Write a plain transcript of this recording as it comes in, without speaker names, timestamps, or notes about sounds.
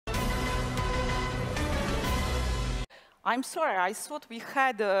I'm sorry, I thought we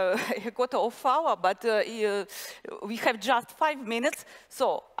had a quarter of hour, but we have just 5 minutes,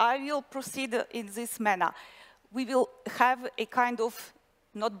 so I will proceed in this manner. We will have a kind of,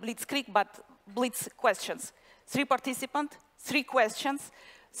 not blitzkrieg, but blitz questions. 3 participants, 3 questions,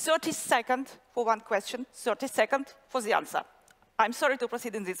 30 seconds for 1 question, 30 seconds for the answer. I'm sorry to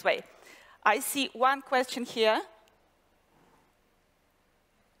proceed in this way. I see 1 question here.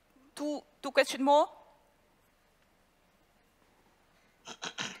 Two questions more.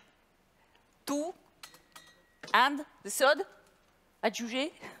 2, and the third,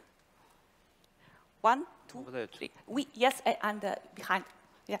 adjugé. 1, 2, 3. Oui, yes, and behind.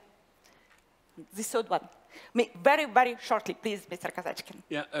 Yeah, the third one. Very, very shortly, please, Mr. Kazakhstan.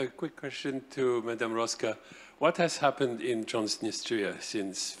 Yeah, a quick question to Madam Rosca. What has happened in Transnistria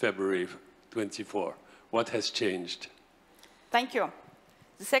since February 24? What has changed? Thank you.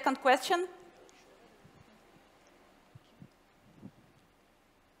 The second question.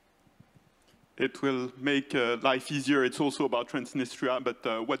 It will make life easier. It's also about Transnistria,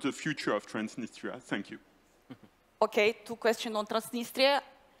 but what's the future of Transnistria? Thank you. Okay, 2 questions on Transnistria.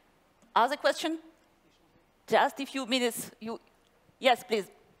 Other question? Just a few minutes. Yes, please.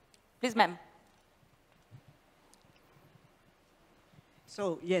 Please, ma'am.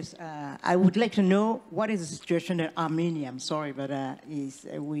 So, yes, I would like to know what is the situation in Armenia. I'm sorry, but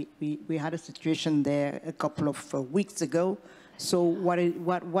we had a situation there a couple of weeks ago. So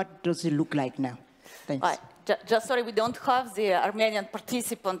what does it look like now? Thanks. Right. Just sorry, we don't have the Armenian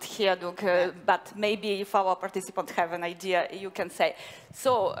participant here, but maybe if our participants have an idea, you can say.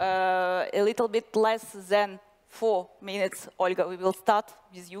 So a little bit less than 4 minutes, Olga, we will start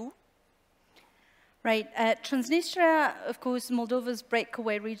with you. Right. Transnistria, of course, Moldova's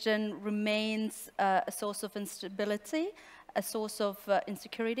breakaway region remains a source of instability, a source of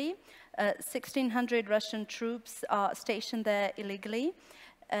insecurity. 1,600 Russian troops are stationed there illegally.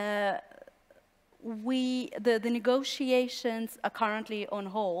 The negotiations are currently on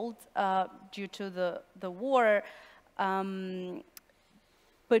hold due to the war,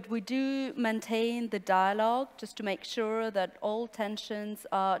 but we do maintain the dialogue just to make sure that all tensions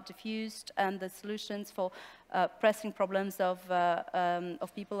are diffused and the solutions for pressing problems of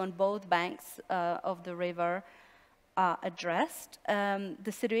people on both banks of the river are addressed.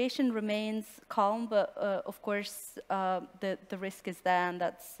 The situation remains calm, but of course the risk is there, and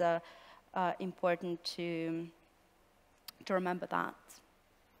that's important to remember that.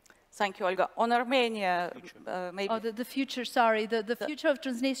 Thank you, Olga. On Armenia, maybe. Oh, the future, sorry. The future of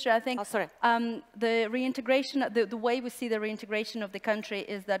Transnistria, I think the reintegration, the way we see the reintegration of the country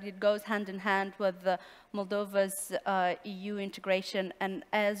is that it goes hand in hand with Moldova's EU integration. And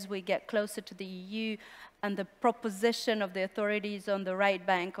as we get closer to the EU and the proposition of the authorities on the right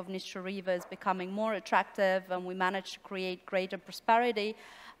bank of Dnistr River is becoming more attractive and we manage to create greater prosperity,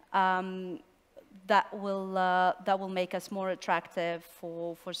 that will make us more attractive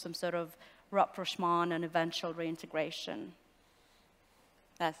for some sort of rapprochement and eventual reintegration.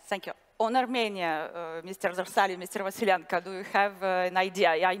 Yes, thank you. On Armenia, Mr. Darsalia, Mr. Vassilenko, do you have an idea?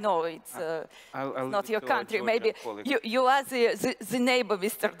 I know it's not your country. Maybe you are the neighbor,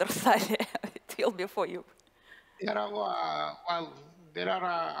 Mr. Darsalia. It will be for you. Well, there are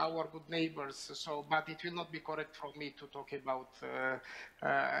our good neighbors, but it will not be correct for me to talk about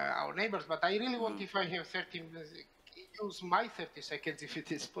our neighbors. But I really want, if I have 30 minutes, use my 30 seconds, if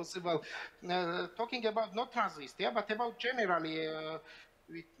it is possible, talking about not Transnistria, but about generally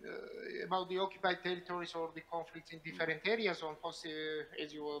about the occupied territories or the conflicts in different areas on,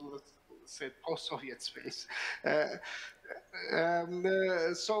 as you all said, post-Soviet space.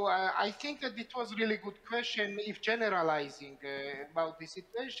 So I think that it was a really good question if generalizing about the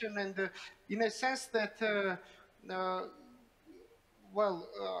situation, and in a sense that,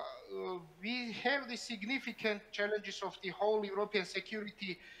 we have the significant challenges of the whole European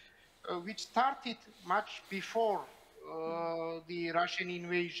security, which started much before the Russian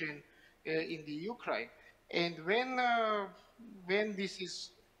invasion in the Ukraine. And when this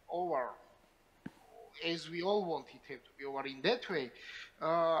is over, as we all want it to be over in that way,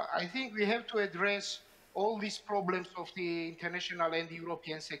 I think we have to address all these problems of the international and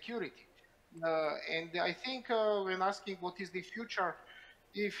European security. And I think when asking what is the future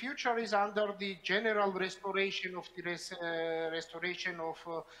is under the general restoration of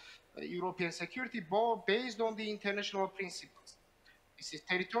European security, based on the international principles. This is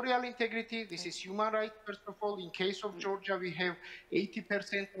territorial integrity, this is human rights, first of all. In case of Georgia, we have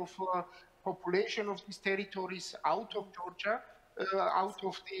 80% of population of these territories out of Georgia, out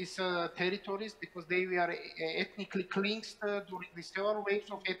of these territories, because they were ethnically cleansed during the several waves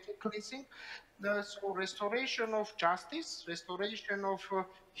of ethnic cleansing. So restoration of justice, restoration of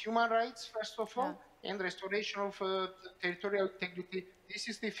human rights, first of all, and restoration of territorial integrity, this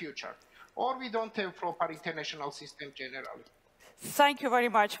is the future. Or we don't have proper international system generally. Thank you very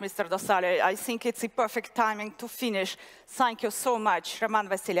much, Mr. Darsalia. I think it's a perfect timing to finish. Thank you so much, Roman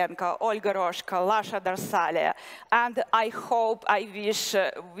Vassilenko, Olga Rosca, Lasha Darsalia. And I hope, I wish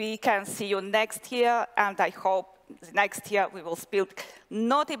we can see you next year, and I hope next year we will speak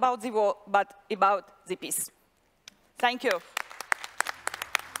not about the war, but about the peace. Thank you.